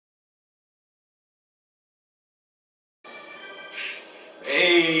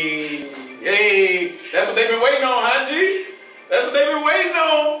Hey, hey, that's what they've been waiting on, huh, G? That's what they've been waiting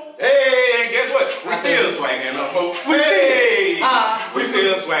on. Hey, and guess what? We still swagging up, folks. Hey, we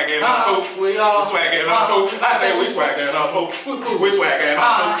still swagging up, folks. We swagging up, folks. I say we swagging up, folks. We swagging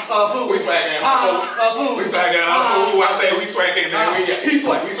up, folks. We swagging up, folks. We swagging up, folks. I say we swagging and we at. He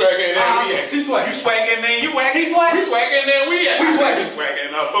swag. We swagging and we at. She swag. You swagging and you whack. He swag. We swagging and we at. We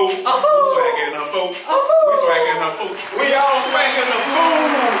swagging up, folks. We swagging up, folks. We swagging up, folks. We all swagging up,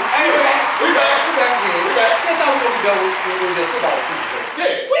 folks. Hey, we back. We back again. We back. They thought we were going to be done with just football season.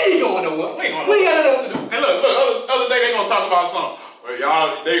 Yeah. We ain't going nowhere. We ain't got nothing else to do. And look, other day they gonna talk about something. Well,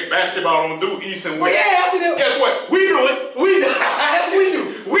 y'all, they basketball don't do East and West. Well, yeah, I see that. Guess what? We do it. That's what we do.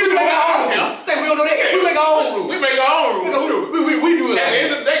 We make our own rules. Think we don't know that? We make our own rules. We make our own rules. We do it. At the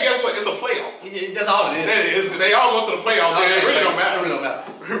end of the day, guess what? It's a playoff. Yeah, that's all it is. They all go to the playoffs. No, it really don't matter. It really don't matter.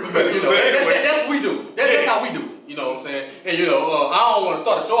 But, you know, that's what we do. That's how we do. You know what I'm saying? And you know, I don't want to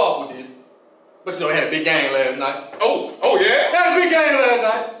start the show off with this. But you know, they had a big game last night. Oh yeah? They had a big game last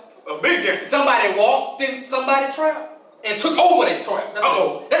night. A big game? Somebody walked in somebody's trap and took over their trap.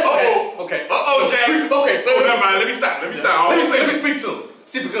 Okay. Jackson. Okay. Never mind. Let me stop. Let me speak to him.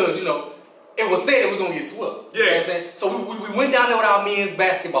 See, because, you know, it was said it was going to get swept. Yeah. You know what I'm saying? So we went down there with our men's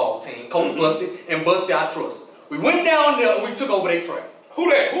basketball team, Coach Busted and Busted I Trust. We went down there and we took over their trap. Who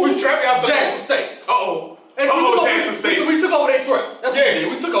that? Who trapped y'all? Jackson State. Jackson State. We took over their trap. That's what we did.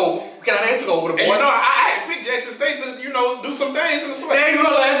 We took over. They took over the boys. And you know, I had picked Jackson State to, you know, do some things in the sweat. They ain't do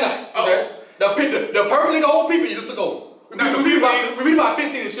that last night. Okay? The perfect old people, you just took over. We beat about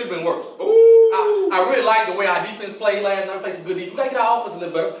 15, it should have been worse. Ooh. I really like the way our defense played last night. Played some good defense. We got to get our offense a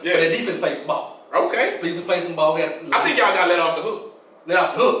little better. Yeah. But the defense played some ball. Okay. Defense played some ball. I think y'all got let off the hook. Let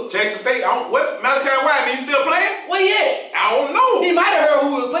off the hook. Jackson State, Malachi White, you still playing? Well, yeah. I don't know. He might have heard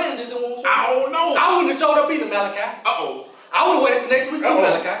who was playing, just didn't want to show up. I don't know. I wouldn't have showed up either, Malachi. I would have waited till next week too,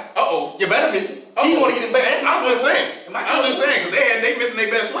 Malachi. You better miss it. He want to get him back. I'm just saying, because they missing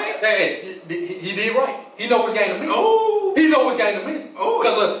their best player. He did right. He know which game to miss. He know which game to miss.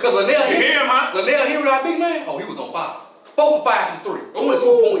 Because Linnell Henry, our big man, he was on fire. 4 for 5 from 3. 22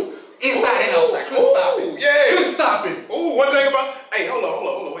 points. Inside and outside. Couldn't stop him. Yeah. Couldn't stop him. One thing about, hold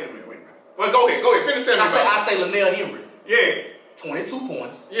on. Wait a minute. Well, go ahead. Finish telling me about it. I say Linnell Henry. Yeah. 22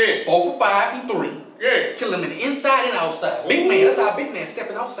 points. Yeah. 4 for 5 from 3. Yeah. Kill him in the inside and outside. Big man, that's our big man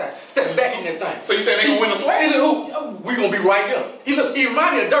stepping outside, stepping back in that thing. So you saying they gonna win the swag? We gonna be right there. He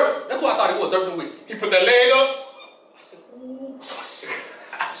remind me of Dirk. That's what I thought it was, Dirk and Whiskey. He put that leg up. I said, ooh, swish.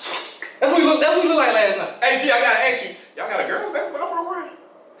 That's what he looked like last night. Hey G, I gotta ask you, y'all got a girls basketball program?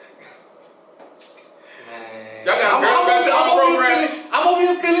 Man. Y'all got a girls basketball program? I'm over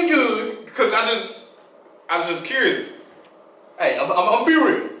here feeling good. Because I'm just curious. Hey, I'm be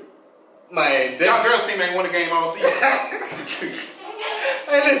real. Man, y'all girls team ain't won a game all season.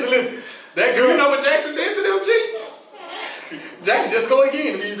 Hey, listen. That girl, you know what Jackson did to them, G? Jackson just scored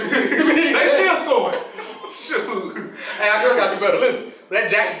again. They still scoring. Shoot. Hey, our girls got to be better. Listen,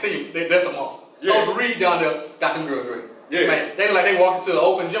 that Jackson team, that's a monster. Yeah. Coach Reed down there got them girls ready. Yeah. Man, they walk into the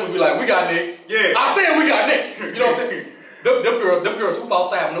open gym and be like, we got next. Yeah. I said we got next. You know what I'm saying? Them girls hoop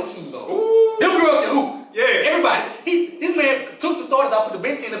outside with no shoes on. Ooh. Them girls can hoop. Yeah. Everybody. This man took the starters out, put the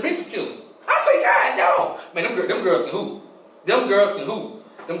bench in, the bench was killing. I say, God, no. Man, them girls can hoop. Them girls can hoop.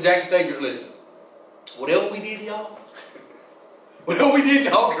 Them Jackson State girls, listen. Whatever we did, y'all. Whatever we did,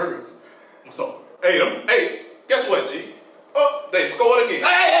 y'all girls. I'm sorry. Hey, guess what, G? They scored again.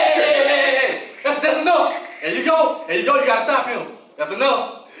 Hey. That's enough. There you go. You gotta stop him. That's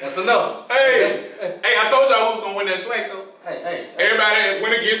enough. Hey, I told y'all who's gonna win that swag though. Hey. Everybody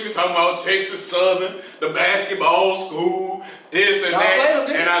went against me talking about Texas Southern, the basketball school, this and that.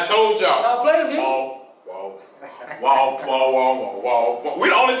 And I told y'all. Y'all played them, Wow. We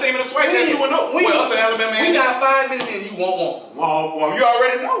the only team in the swag that's 2-0. Well, us in Alabama. We got 5 minutes and you want one. You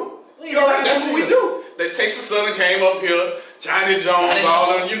already know. That's what we do. That Texas Southern came up here, Johnny Jones,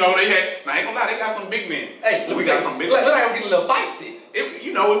 all of them. You know they had. Now I ain't gonna lie, they got some big men. Hey, we got some big men. Look, I'm getting a little feisty.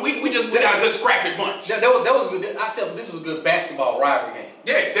 You know, we got a good scrappy bunch. That was good. I tell you, this was a good basketball rivalry game.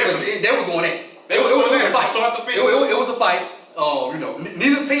 Yeah, definitely. They was going in. It was a fight. Start the finish. It was a fight. You know,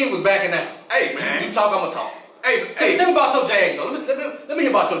 neither team was backing out. Hey man, you talk, I'ma talk. Hey, tell me about your Jags though. Let me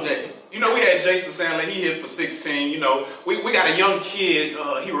hear about your Jags. You know, we had Jason Sandler. He hit for 16. You know, we got a young kid.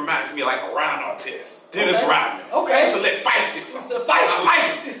 He reminds me of like a Ron Artest. Dennis Rodman. Okay. It's a little feisty. I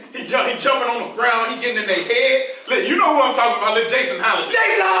like it. He jumping on the ground. He getting in their head. Look, you know who I'm talking about. Little Jason Holiday.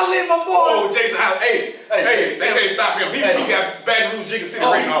 Jason Holiday, my boy. Oh, Jason Holiday. Hey, they can't stop him. He got Baton Rouge Jigga City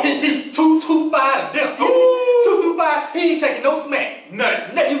ring off. He 225 to death. 225. He ain't taking no smack.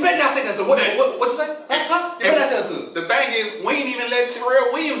 Nothing. You better not say nothing to him. What you say? Huh? You better not say nothing to him. the thing is, we ain't even let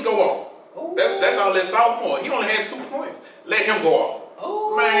Terrell Williams go off. Ooh. That's all that sophomore. He only had 2 points. Let him go off.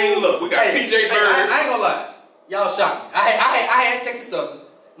 Oh. Man, look, we got PJ Bird. I ain't gonna lie. Y'all shocked me. I had Texas Southern.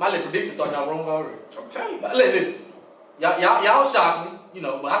 My little predictions thought y'all wrong already. I'm telling you. Listen, y'all shocked me, you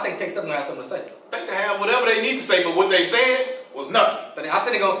know, but I think Texas Southern has something to say. They can have whatever they need to say, but what they said was nothing. I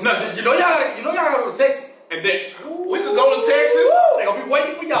think they go nothing. You know y'all gotta go to Texas. And then we could go to Texas. They gonna be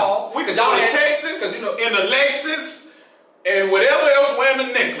waiting for y'all. We could go to Texas, you know, in the Lexus and whatever else wearing the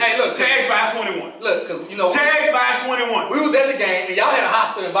necklace. Hey, look, tags by 21. Look, cause you know, tags by 21. We was at the game and y'all had a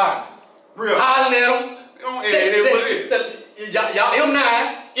hostile environment. Real. Hollering at them. It is what it is. Y'all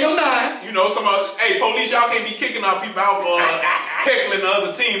M9. You know, hey, police, y'all can't be kicking our people out for heckling the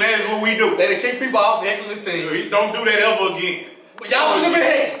other team. That is what we do. They kick people off heckling the team. Don't do that ever again. But y'all should have been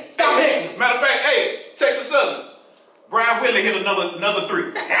heckling. Stop heckling. Matter of fact, hey, Texas Southern. Brian Whitley hit another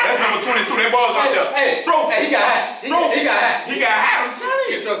 3. That's number 22. That ball's out there. Hey, stroke. Hey, he got high. He got high. He got high. I'm telling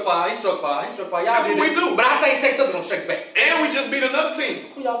you. He struck fire. Y'all that's what we do. But I think Texas Southern gonna shake back. And we just beat another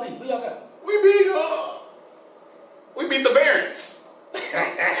team. Who y'all beat? Who y'all got? We beat the Barons.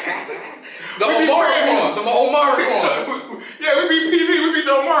 The Omari ones. Yeah, we beat PV. We beat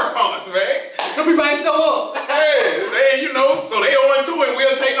the Omari ones, man. Them people ain't show up. Hey, you know, so they 0-2 and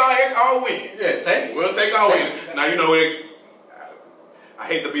we'll take our win. Yeah, take it. We'll take our win. Now, you know, I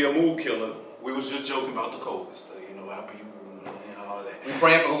hate to be a mood killer. We was just joking about the COVID stuff. You know, our people and all that. We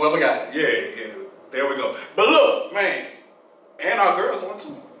praying for whoever got it. Yeah. There we go. But look, man, and our girls won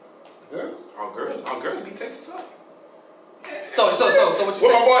too. Girls? Our girls beat Texas up. Yeah. So what you saying?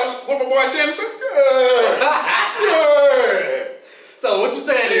 What my boy Shannon said? Yeah. So what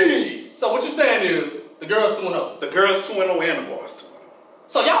you saying is the girls 2-0. The girls 2-0 and the boys 2-0.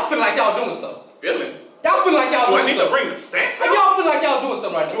 So y'all feel like y'all doing something. Y'all feel like y'all doing something. Do I need to bring the stats out? Y'all feel like y'all doing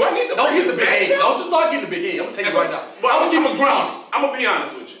something right now. Do I need to bring the stats out? Don't you start getting the big head. I'm gonna tell you right now. But I'm gonna keep it grounded. I'm gonna be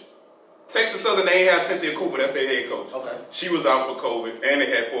honest with you. Texas Southern, they ain't have Cyntel Cooper, that's their head coach. Okay. She was out for COVID, and they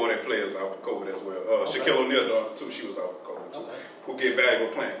had 4 of their players out for COVID as well. Shaquille O'Neal daughter too, she was out for COVID too. Who get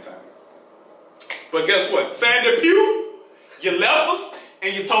valuable playing time. But guess what? Sandy Pugh, you left us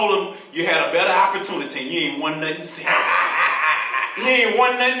and you told them you had a better opportunity and you ain't won nothing since. You ain't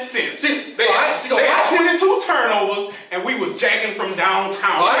won nothing since. They had 22 turnovers and we were jacking from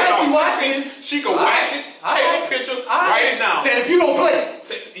downtown. She could watch it, take a picture, write it down. Sandy Pugh don't play.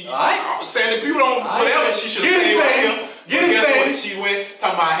 Sandy Pugh don't, whatever, she should have stayed right here. Guess what? She went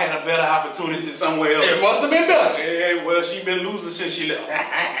talking about I had a better opportunity somewhere else. It must have been better. Yeah, well, she been losing since she left.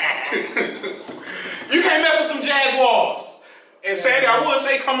 You can't mess with them Jaguars. And Sandy, I would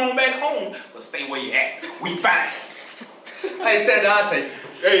say come on back home, but stay where you at. We fine. Hey, Sandy, I'll take it.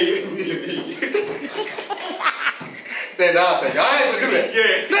 Hey. Sandy, I'll take it. I ain't gonna do that.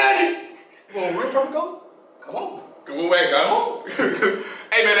 Yeah. Sandy! You want real purple gold? Come on. Come on back, come on.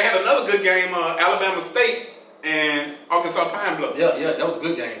 Hey, man, they had another good game, Alabama State and Arkansas Pine Bluff. Yeah, that was a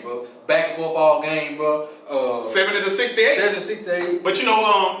good game, bro. Back and forth all game, bro. 70-68. 70-68. But you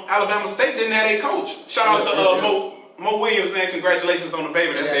know, Alabama State didn't have a coach. Shout out to Mo Williams, man. Congratulations on the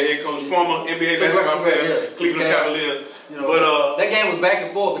baby. That's their head coach, former NBA basketball player, Cleveland Cavaliers. You know, but that game was back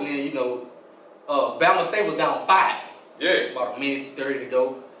and forth, and then you know, Bama State was down 5. Yeah. About a minute 30 to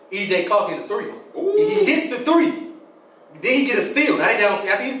go. EJ Clark hit a 3. He hits the 3. Then he get a steal. Now they down.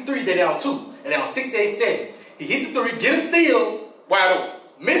 After he's 3, they down 2. They down 6-8-7. He hit the 3, get a steal. Wide open.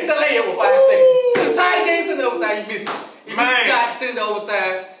 Missed the layup with 5 seconds. To the tie game to the overtime, he missed it. He missed the shot, sent it to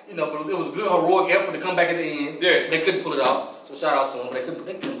overtime. You know, but it was a good heroic effort to come back at the end. Yeah. They couldn't pull it out. So shout out to them. They couldn't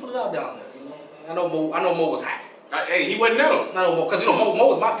pull it out down there. You know what I'm saying? I know Mo was hot. Hey, he wasn't there. No, Mo, because you know Mo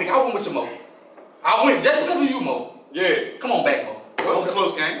was my pick. I went with you, Mo. I went just because of you, Mo. Yeah. Come on back, Mo. It was a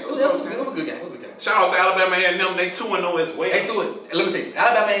close game. It was a good game. It was a good game. Shout out to Alabama A&M. They 2-0 as well. They 2-0. Let me tell you something.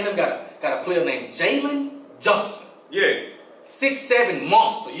 Alabama A&M got a player named Jalen Johnson. Yeah. 6'7"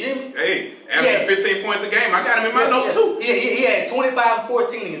 monster. You hear me? Hey, averaging 15 points a game. I got him in my notes too. He had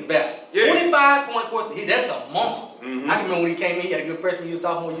 25-14 in his battle. Yeah. 25.14. That's a monster. I can remember when he came in. He had a good freshman year,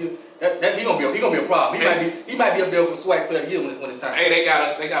 sophomore year. He gonna be a problem. He might be up there for Swac'N player of the year when it's time. Hey, they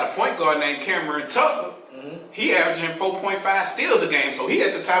got a point guard named Cameron Tucker. He averaging 4.5 steals a game, so he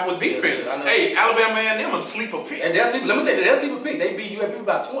at the top with defense. Hey, Alabama A&M a sleeper pick. Let me tell you, they're a sleeper pick. They beat UAB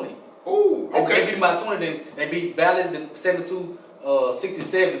by 20. Ooh, okay. They beat them by 20, then they beat Valley 72-67.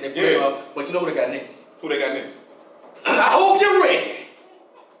 But you know who they got next? Who they got next? I hope you're ready.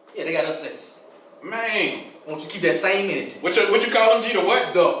 Yeah, they got us next. Man. Won't you keep that same energy? What you call them, G? The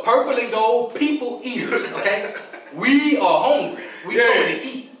what? The purple and gold people eaters, okay? We are hungry. We coming to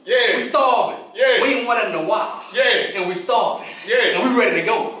eat. Yeah. We starving. Yeah. We ain't won it in a while. Yeah. And we starving. Yeah. And we ready to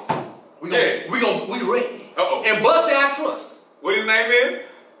go. We ready. And Bussy I trust. What his name is?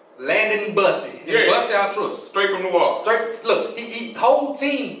 Landon Bussy. Yeah. Bussy I trust. Straight from New Orleans. Straight. Look, he whole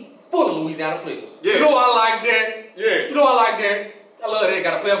team full of Louisiana players. Yeah. You know I like that. Yeah. You know I like that. I love that.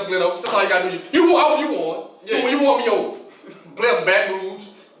 Got to play for Glen. That's all you got to do. You want. Yeah. You want me over. Play for Baton Rouge,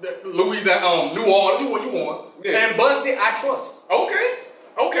 Louisiana, New Orleans. You what you want. Yeah. And Bussy I trust. Okay.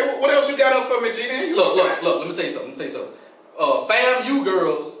 What else you got up for me, G? Look. Let me tell you something. FAMU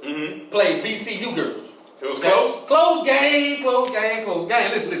girls play BCU girls. It was close? Close game.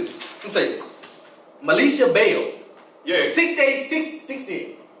 Listen. Let me tell you. Militia Bell. Yeah.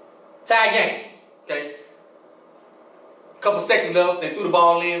 68. Tie game. Okay. Couple seconds left. They threw the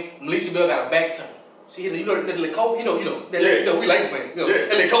ball in. Militia Bell got a back turn. She hit it. You know that little Kobe. You know we like fans. You know that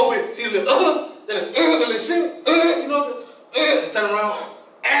little Kobe. She did a little that little shit. You know what I'm saying? Turn around.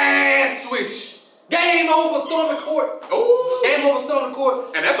 And swish. Game over, storm the court. Ooh. Game over, storm the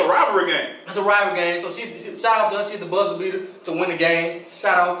court. And that's a rivalry game. That's a rivalry game. So she shout out to her. She's the buzzer beater to win the game.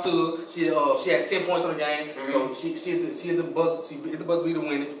 Shout out to her. She had 10 points on the game. So she hit the buzzer beater to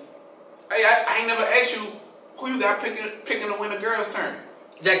win it. Hey, I ain't never asked you who you got picking to win the girls' turn.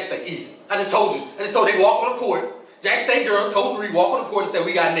 Jackson State, easy. I just told you. They walk on the court. Jackson State girls, Coach Reed, walk on the court and say,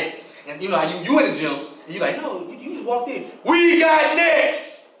 we got next. And you know how you in the gym, and you like, no, you just walked in. We got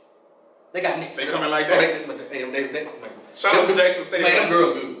next. They got next. They coming like that? Shout out to Jackson State. Man, them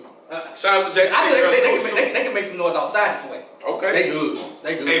girls good. Shout out to Jackson State girls. They can make some noise outside this way. Okay. They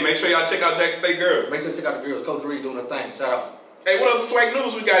good. Hey, make sure y'all check out Jackson State girls. Make sure you check out the girls. Coach Reed doing her thing. Shout out. Hey, what other swag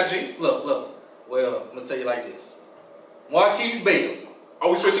news we got, G? Look. Well, I'm going to tell you like this. Marquise Bell.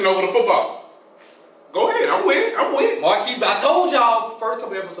 Oh, we switching over to football. Go ahead. I'm with it. Marquise Bell. I told y'all, first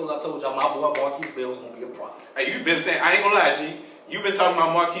couple episodes, I told y'all my boy Marquise Bell was going to be a problem. Hey, you been saying, I ain't going to lie, G. You've been talking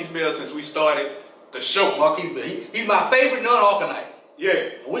about Marquise Bell since we started the show. Marquise Bell. He's my favorite non-Arcanite. Yeah.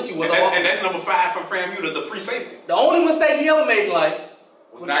 I wish he was and that's number 5 from FAMU, the free safety. The only mistake he ever made in life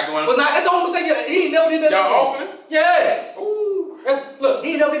was not going. That's the only mistake he ain't never did nothing. Y'all offering him? Yeah. Ooh. Look,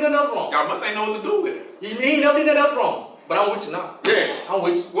 he ain't never did nothing else wrong. Y'all must ain't know what to do with it. He ain't never did nothing else wrong. But I'm with you now. Yeah. I'm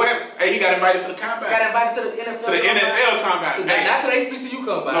with you. What happened? Hey, he got invited to the combine. Got invited to the NFL. To the NFL combine. Not to the HBCU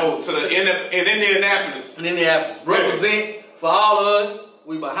combine. No, to the in Indianapolis. In Indianapolis. Represent for all of us.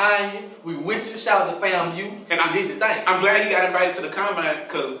 We behind you. We with you. Shout out to FAMU. And you did your thing. I'm glad he got invited to the combine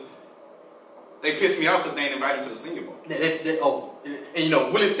because they pissed me off because they ain't invited him to the Senior Bowl. And you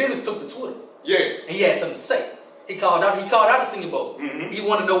know, Willie Simmons took to Twitter. Yeah. And he had something to say. He called out the Senior Bowl. He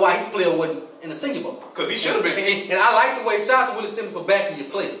wanted to know why his player wasn't in the Senior Bowl. Because he should have been. And I like the way, shout out to Willie Simmons for backing your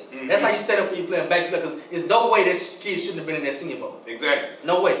player. That's how you stand up for your player and back your player. Because there's no way that kid shouldn't have been in that Senior Bowl. Exactly.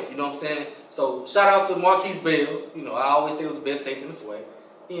 No way. You know what I'm saying? So shout out to Marquise Bell. You know, I always say it was the best safety in the swag.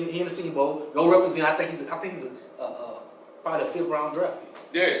 He in the Senior Bowl. Go represent. I think he's probably a 5th round draft.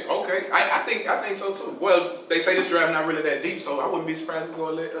 Yeah, okay. I think so too. Well, they say this draft not really that deep, so I wouldn't be surprised if he go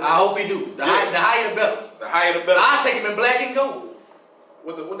a little. I hope he do. The higher the better. The higher the better. I'll take him in black and gold.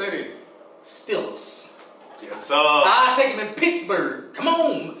 What that is? Steelers. Yes, sir. I'll take him in Pittsburgh. Come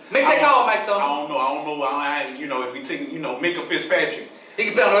on. Make that call, Mike Thomas. I don't know. You know, if we take, Minka Fitzpatrick. He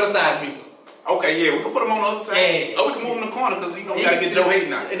can play on the other side of Minka. Okay, yeah, we can put him on the other side. Yeah. Oh, we can move him in the corner because we got to get Joe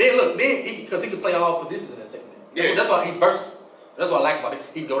Hayden out. And then look, because he can play all positions in that second. Yeah. That's why he's versatile. That's what I like about it.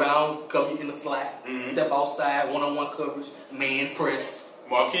 He can go down, cover you in the slot, step outside, one-on-one coverage, man press.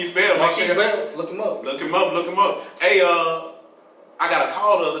 Marquise Bell. Look him up. Look him up. Hey, I got a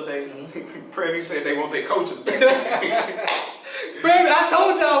call the other day. Preview said they want their coaches back. Preview, I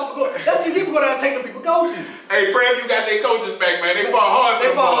told y'all, that's you people go down and take them people coaches. Hey, Preview got their coaches back, man. They fought hard.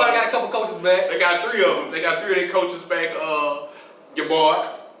 They fought hard. I got a couple coaches back. They got 3 of them. They got 3 of their coaches back. Your boy.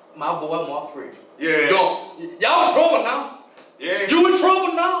 My boy, Mark Frederick. Yeah. Y'all in trouble now. Yeah. You in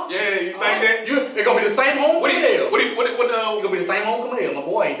trouble now? Yeah, you think that? It's gonna be the same homecoming there. It's gonna be the same homecoming there. My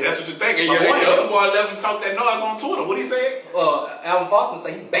boy ain't there. That's what you think. And the other boy left and talked that noise on Twitter. What he say? Alvin Fossman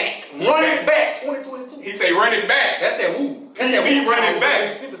say he back. Running back 2022. He say running back. That's that woo. That's that woo. Running back.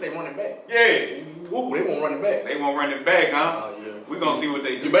 Mississippi say running back. Yeah. Woo, they won't run it back. They won't run it back, huh? Oh, yeah. We gonna see what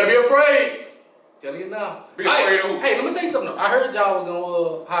they do. You better be afraid. Tell you now. Be afraid of who? Hey, let me tell you something. I heard y'all was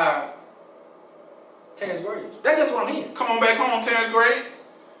gonna hire Terrence Graves. That's just what I'm hearing. Come on back home, Terrence Graves.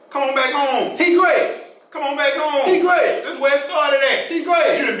 Come on back home. T. Graves. Come on back home. T. Graves. This is where it started at. T.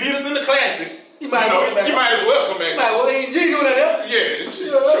 Graves. You done beat us in the classic. You might as well come back. You ain't doing that else. Yeah, it's true.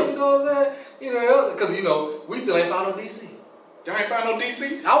 You know what I'm saying? Because, we still ain't found no DC. Y'all ain't found no DC?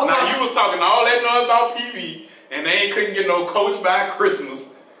 You was talking all that noise about PV, and they ain't couldn't get no coach by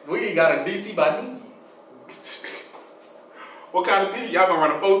Christmas. We got a DC by New Year's. What kind of DC? Y'all gonna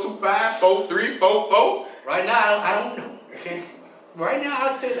run a 4-2-5, 4-3, 4-4? Right now, I don't know. Okay? Right now,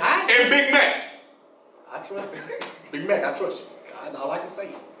 I'll tell you. And Big Mac. I trust him. Big Mac, I trust you. That's all I can say.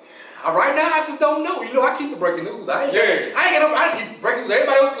 Right now, I just don't know. You know, I keep the breaking news. I keep breaking news.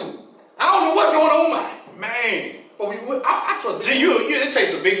 Everybody else school. I don't know what's going on, man. But I trust G, it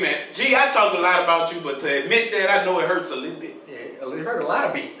takes a big man. G, I talk a lot about you, but to admit that, I know it hurts a little bit. Yeah, it hurt a lot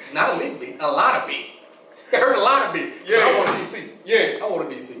of bit. Not a little bit, a lot of bit. It hurt a lot of bit. Yeah. I want a DC. Yeah. I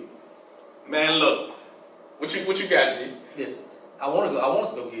want a DC. Man, look. What you got, G? Listen, I want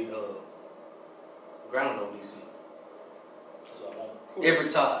us to go get grounded on DC. That's what I want. Every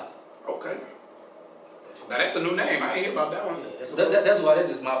time. Okay. Now that's a new name. I ain't hear about that one. Yeah, that's why that's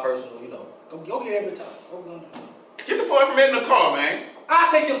just my personal, you know. Go get every time. What we gonna do? Get the boy from in the car, man.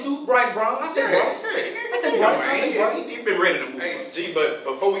 I'll take him too, Bryce Brown. I'll take Bryce. I take Bryce. He been ready to move. Hey, G, but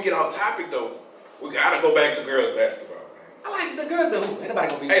before we get off topic though, we gotta go back to girls basketball, man. I like the girls been hooping. Ain't nobody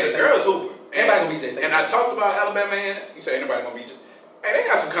gonna beat Hey, the girls hooping. Anybody gonna beat J. And I talked about Alabama, man. You say ain't nobody gonna beat you. Hey, they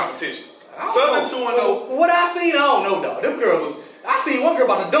got some competition. Southern 2-0. What I seen, I don't know, dog. Them girls was. I seen one girl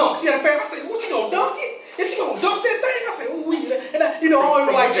about to dunk. She had a pair. I said, "What, you gonna dunk it? Is she gonna dunk that thing?" I said, "Ooh, and I, you know, I don't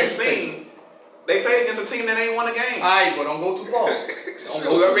even like that thing." They played against a team that ain't won a game. Alright, but don't go too far. Don't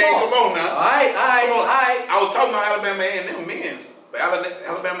go too far. Come on now. Alright. I was talking about Alabama and them men's. But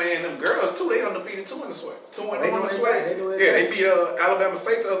Alabama and them girls too, they undefeated 2 in the SWAC. 2-1 in the SWAC. Yeah, they beat Alabama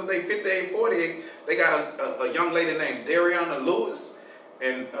State the other day, 58-48. They got a young lady named Dariana Lewis,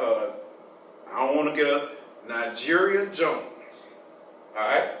 and I don't want to get up, Nigeria Jones. All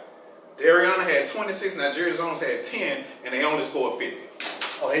right, Dariana had 26, Nigeria Jones had 10, and they only scored 50.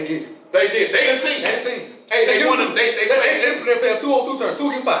 Oh, they did. They did. They the team. They the team. Hey, they won. They play a 2-on-2 turn, 2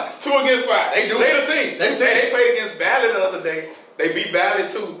 against 5. 2 against 5. They do. They the team. They the team. They played against Valley the other day. They beat Valley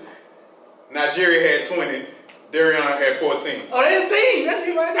 2. Nigeria had 20. Dariana had 14. Oh, they the team. That's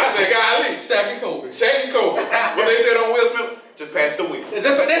it right there. I said, golly. Shaq and Kobe. Shaq and Kobe. What they said on Will Smith, just pass the whip. That's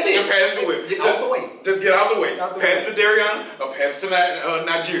it. Just pass the whip. Get out the way. Just get out the way. Pass to Dariana or pass to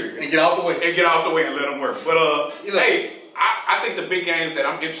Nigeria. And get out the way. And get out the way and let them work. But, hey, I think the big games that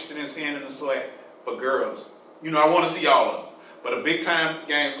I'm interested in seeing in the SWAC for girls, you know, I want to see all of them. But a big time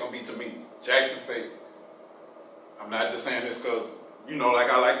game's going to be to me, Jackson State. I'm not just saying this because, you know, like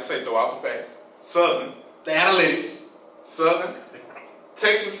I like to say, throw out the facts. Southern. The analytics. Southern.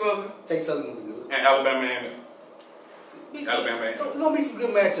 Texas Southern. Texas Southern will be good. And Alabama and Alabama and There's going to be some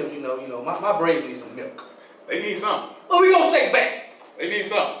good matchups, you know. My Braves need some milk. They need something. Well, we going to shake back. They need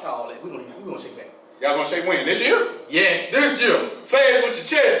something. All that. We're going to shake back. Y'all going to shake when? This year? Yes, this year. Say it with your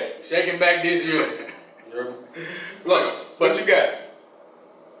chest. Shaking back this year. Look, what you got?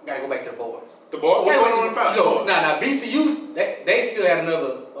 Gotta go back to the boys. The boys? What's going on in the power? Now BCU, they still had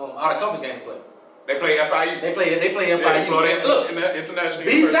another out of conference game to play. They play FIU. They play FIU. Look,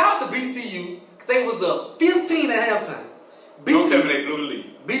 international. Shout out to BCU because they was up 15 at halftime. Don't tell me they blew the lead.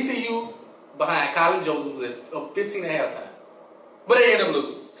 BCU behind Colin Joseph was up 15 at halftime, but they ended up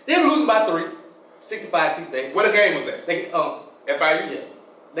losing. They ended up losing by 3, 65-68. What the game was that? FIU.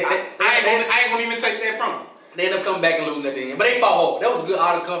 Yeah. I ain't gonna even take that from them. They ended up coming back and losing at the end, but they fought hard. That was a good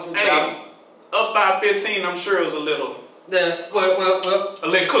out of conference. Hey, up by 15, I'm sure it was a little. Well. A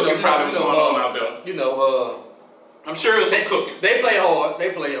little cooking probably was going on out there. You know, I'm sure it was some cooking. They play hard.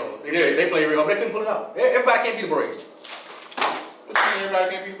 They play real hard. But they couldn't pull it out. Everybody can't be the Braves. What do you mean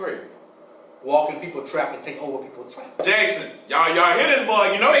everybody can't be the Braves? Walking people trap and take over people trap. Jackson, y'all hear this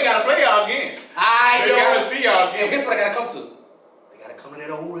boy? You know they gotta play y'all again. They gotta see y'all again. And guess what I gotta come to? They gotta come to that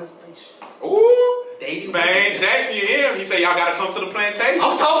old reservation. Ooh. Man, Jackson, you hear him? He said y'all gotta come to the plantation.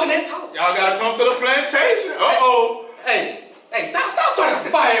 I'm talking that talk. Y'all gotta come to the plantation. Uh-oh. Hey, stop trying to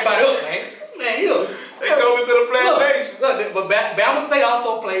fire everybody up, man. This man here. They coming to the plantation. Look, but Bama State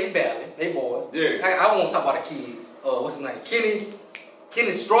also played Valley. They boys. Yeah. I want to talk about a kid. What's his name?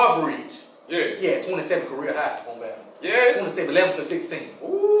 Kenny Strawbridge. Yeah. 27 career high on Valley. Yeah. 27, 11 to 16.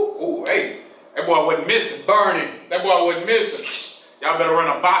 Ooh, hey. That boy wasn't missing. Burning. That boy wasn't missing. Y'all better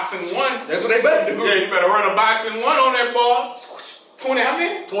run a boxing one. That's what they better do. Yeah, you better run a boxing one on that boy. 20, how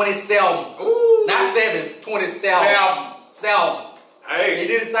many? 27. Ooh. Not 7, 27. 7. Hey. He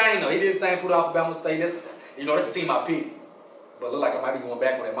did his thing, though. He did his thing, put off Bama State. That's the team I picked. But look like I might be going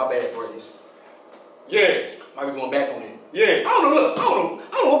back on it. My bad, Braves. Yeah. Might be going back on it. Yeah. I don't know, look. I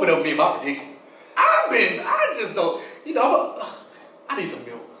don't know what it'll be in my predictions. I just don't, I need some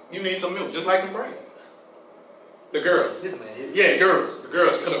milk. You need some milk, just like the Braves. The girls. This man, yeah, girls. The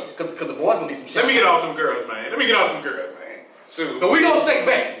girls, for sure. Because the boys gonna need some shit. Let me get off them girls, man. Shoot. So we gonna shake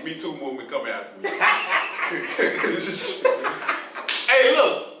back. Me Too movement coming after me. Hey,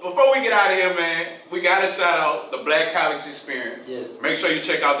 look, before we get out of here, man, we gotta shout out the Black College Experience. Yes. Make sure you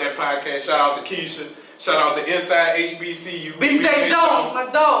check out that podcast. Shout out to Keisha. Shout out to Inside HBCU. BJ Jones, my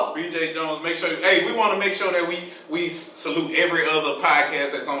dog. BJ Jones, make sure. Hey, we want to make sure that we salute every other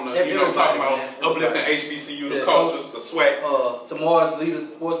podcast that's on the, talking about uplifting HBCU, the cultures, the SWAC. Tomorrow's Leader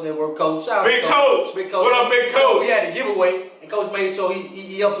Sports Network coach. Shout out Big Coach. Big Coach. What up, Big Coach? We had a giveaway, and Coach made sure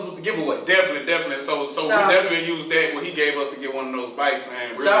he helped us with the giveaway. Definitely. So we definitely used that when he gave us to get one of those bikes,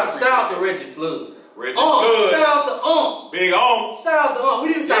 man. Really shout out to Reggie Flood. Flood. Shout out to Big On. Shout out to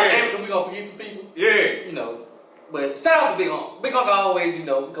We didn't stop naming because we gonna forget some people. Yeah. But shout out to Big On. Big On always,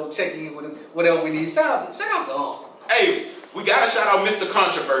 go check in with whatever we need. Shout out to Hey, we gotta shout out Mr.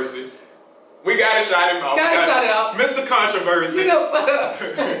 Controversy. We gotta shout him out. Shout it out. Mr. Controversy.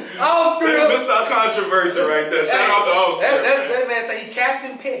 All Mr. Controversy right there. Shout out to all that man say he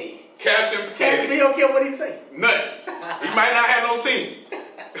Captain Petty. Captain Petty. He don't care what he say. Nothing. He might not have no team.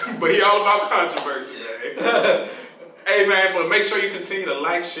 But he all about controversy, man. Hey, man, but make sure you continue to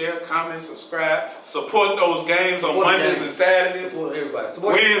like, share, comment, subscribe. Support those games on Mondays and Saturdays. Support everybody.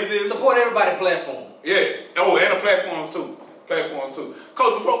 Wednesdays. Support everybody's platform. Yeah. Oh, and the platforms too.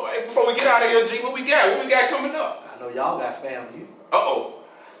 Coach, before we get out of here, G, what we got coming up? I know y'all got FAMU. Uh-oh.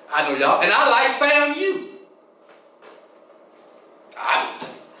 I know y'all. And I like FAMU.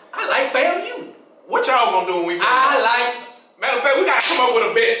 I like FAMU. What y'all gonna do when we Matter of fact, we gotta come up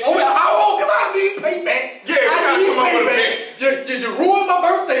with a bet. Oh, I won't, because I need payback. Yeah, we gotta come up with a bet. You ruined my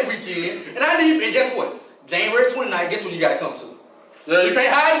birthday weekend, and guess what? January 29th, guess what you gotta come to? You can't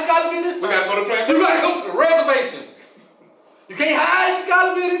hide the scholarship this time. We gotta go to plan. You gotta come to reservation. You can't hide the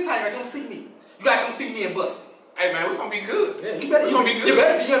scholarship this time. You gotta come see me. You gotta come see me and Bussy. Hey, man, we're gonna be good. Yeah, you better be good. You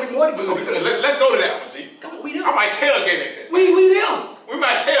gotta be more than good. Let's go to that one, G. Come on, we them. I might tailgate at that. We them. We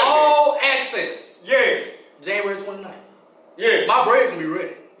might tailgate. All access. Yeah. January 29th. Yeah. My bread gonna be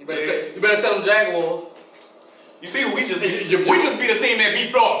ready. You better tell them Jaguars. You see, we just be the team that beat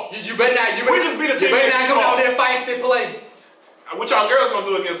Florida. You better not. We just be the team that beat Florida. You better not come out there and fight and play. What y'all girls gonna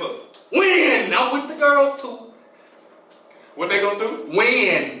do against us? Win. I'm with the girls too. What they gonna do?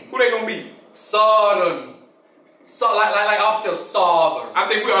 Win. Who they gonna beat? Southern. Like off the Southern. I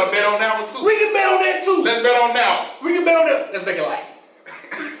think we ought to bet on that one too. We can bet on that too. Let's bet on that one. We can bet on that. Let's make it light.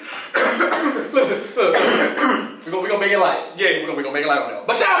 We're gonna make it light. Yeah, we're gonna make it light on that.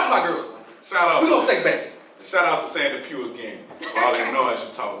 But shout out to my girls, man. Shout out. We're gonna take it back. Shout out to Sandy Pugh again. For all that noise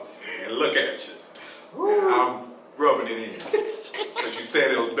you talk. And look at you. And I'm rubbing it in. Because you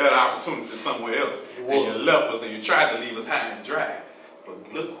said it was better opportunity somewhere else. And you left us and you tried to leave us high and dry.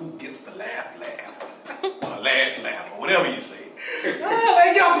 But look who gets the laugh. Or last laugh, or whatever you say.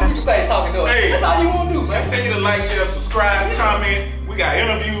 Man, y'all people stay talking to us. Hey, that's all you want to do, man. Continue to like, share, subscribe, comment. We got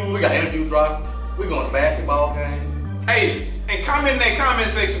interviews. We got interview drop. We going to basketball game. Hey, and comment in that comment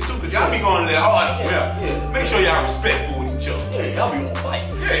section too, because y'all be going to that hard. Yeah. Make sure y'all respectful with each other. Yeah, y'all be on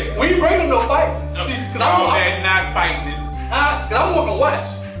fight. Yeah. We ain't bringing no fights. See, because I'm not fighting it. Because I'm going to watch.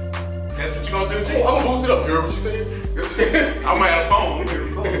 That's what you gonna do, G? I'm gonna boost it up. You heard what she said? I might have a phone.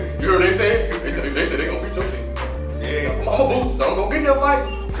 You heard what they said? They said they gonna beat your team. Yeah. I'm gonna boost it, so I'm gonna get in there fight.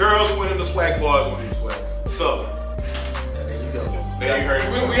 Girls winning the SWAC, boys winning the SWAC. Southern. Yeah, there you go. There you heard it.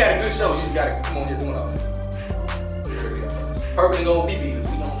 We had a good show. You just gotta come on here doing all that. Purple go BB because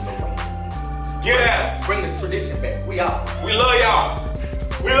we don't know. Get ass. Bring the tradition back. We out. We love y'all.